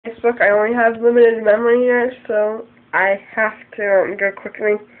Facebook, I only have limited memory here, so I have to go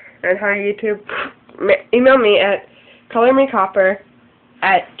quickly and hi YouTube. Email me at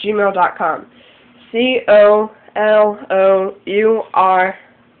colormecopper@gmail.com. COLOUR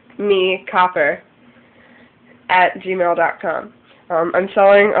me copper@gmail.com. I'm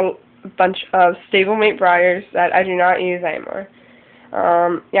selling a bunch of stablemate briars that I do not use anymore.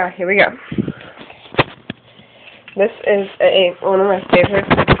 Yeah, here we go. This is one of my favorites.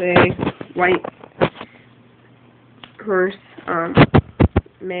 It's a white horse,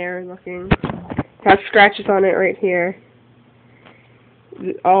 mare looking. Has scratches on it right here.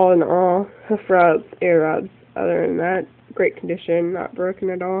 All in all, hoof rubs, ear rubs. Other than that, great condition, not broken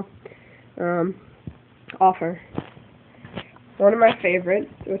at all. Offer. One of my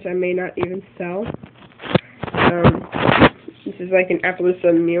favorites, which I may not even sell. This is like an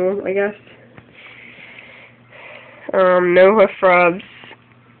Appaloosa mule, I guess. No hoof rubs,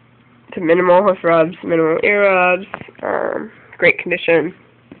 to minimal hoof rubs, minimal ear rubs, great condition,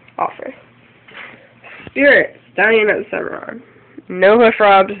 offer. Spirit, stallion of the Cimarron. No hoof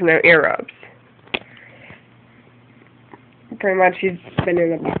rubs, no ear rubs. Pretty much he's been in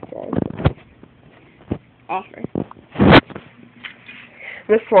the box all. Offer.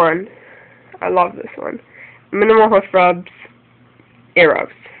 This one, I love this one. Minimal hoof rubs, ear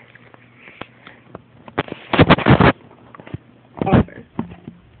rubs. Offer.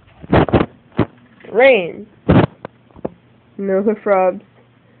 Rain. No hoof rubs,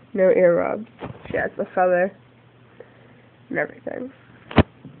 no ear rubs. She has the feather and everything.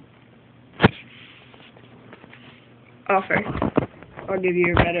 Offer. I'll give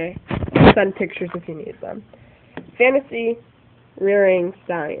you a better. Send pictures if you need them. Fantasy rearing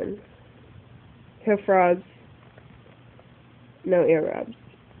stallion. Hoof rubs, no ear rubs.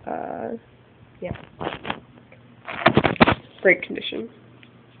 Yeah. Great condition,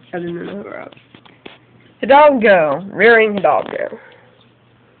 other than the hoof rubs. Hidalgo, rearing Hidalgo.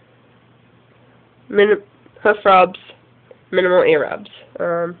 Hoof rubs, minimal ear rubs.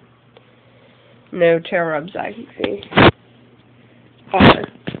 No tail rubs I can see. Offer.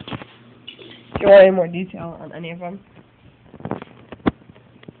 If you want any more detail on any of them,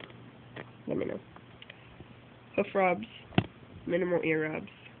 let me know. Hoof rubs, minimal ear rubs,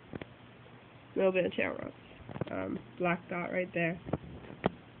 a little bit of tail rubs. Black dot right there.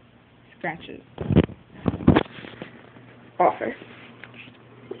 Scratches. Offer.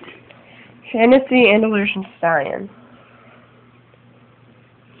 Fantasy Andalusian Stallion.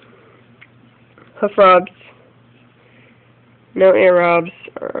 Hoof rubs. No ear rubs.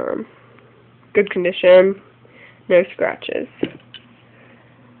 Good condition. No scratches.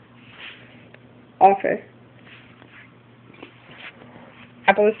 Offer.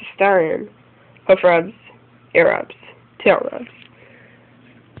 Appaloosa Stallion. Hoof rubs. Ear rubs. Tail rubs.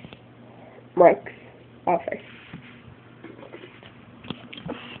 Mike's. Offer.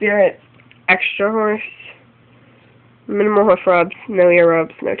 Spirit extra horse. Minimal hoof rubs. No ear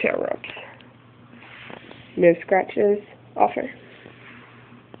rubs. No tail rubs. No scratches. Offer.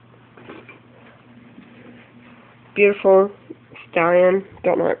 Beautiful stallion.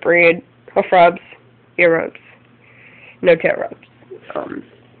 Don't know what breed. Hoof rubs. Ear rubs. No tail rubs.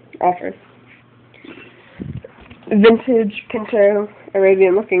 Offer. Vintage Pinto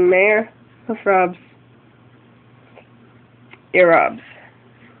Arabian looking mare. Hoof rubs. Ear rubs.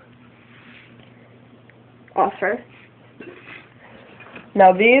 Offer.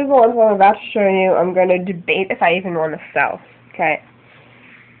 Now these ones I'm about to show you, I'm going to debate if I even want to sell. Okay.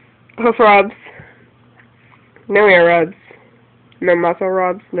 Hoof rubs. No ear rubs. No muzzle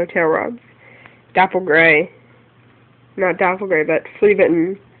rubs. No tail rubs. Dapple gray. Not dapple gray, but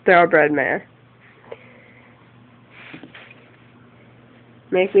flea-bitten thoroughbred mare.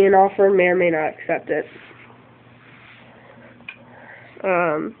 Make me an offer, may or may not accept it.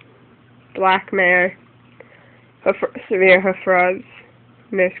 Black mare. Severe hoof rubs.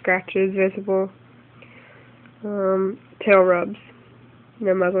 No scratches visible. Tail rubs.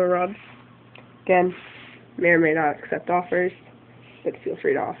 No muzzle rubs. Again, may or may not accept offers, but feel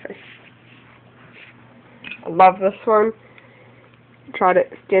free to offer. I love this one.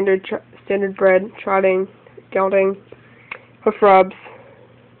 Standard bred, trotting, gelding, hoof rubs,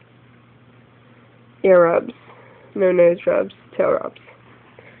 ear rubs, no nose rubs, tail rubs.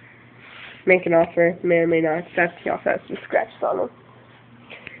 Make an offer, may or may not accept. He also has some scratches on him.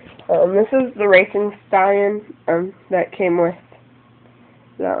 This is the racing stallion that came with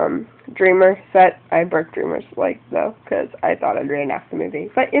the Dreamer set. I broke Dreamer's leg though, because I thought I'd reenact the movie.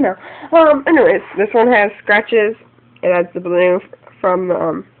 But you know, anyways, this one has scratches. It has the blue from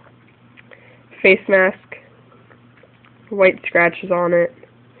the face mask, white scratches on it.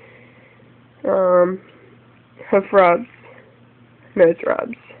 hoof rubs, nose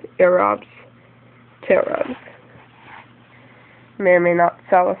rubs, ear rubs, tail rubs. May or may not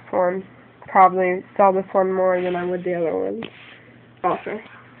sell this one. Probably sell this one more than I would the other ones. Also.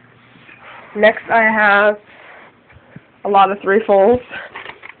 Next I have a lot of 3-foals.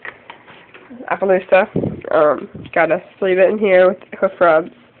 Appaloosa. Got a sleeve it in here with hoof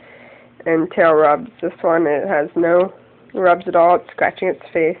rubs and tail rubs. This one, it has no rubs at all. It's scratching its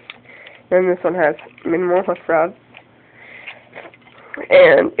face. And this one has minimal hoof rubs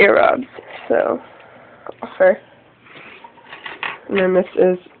and ear rubs. So, offer. And then this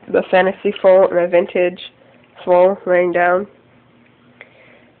is the fantasy foal and a vintage foal laying down.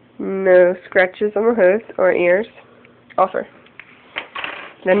 No scratches on the hooves or ears. Offer.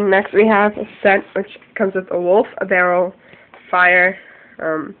 Then next we have a set which comes with a wolf, a barrel, fire,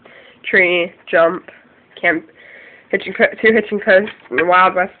 tree, jump, camp, two hitching posts, and the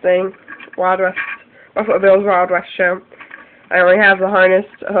Wild West thing, Wild West, Buffalo Bill's Wild West show. I only have the harness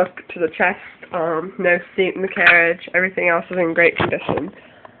hooked to the chest, no seat in the carriage, everything else is in great condition.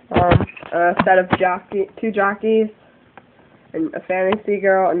 A set of two jockeys, and a fantasy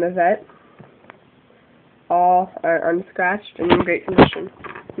girl and the vet. All are unscratched and in great condition.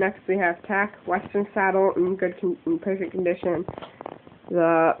 Next we have tack, western saddle in perfect condition.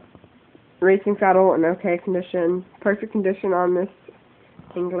 The racing saddle in okay condition. Perfect condition on this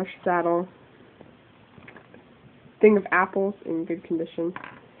English saddle. Thing of apples in good condition.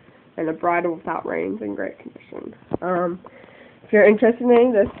 And a bridle without reins in great condition. If you're interested in any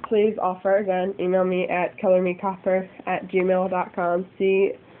of this, please offer. Again, email me at colormecopper@gmail.com.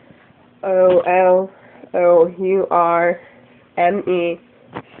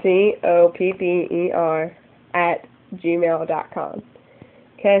 COLOURMECOPPER@gmail.com.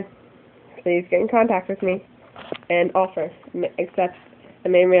 Okay? Please get in contact with me and offer. Accept. I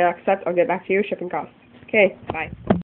may or may not accept. I'll get back to you. Shipping costs. Okay, bye.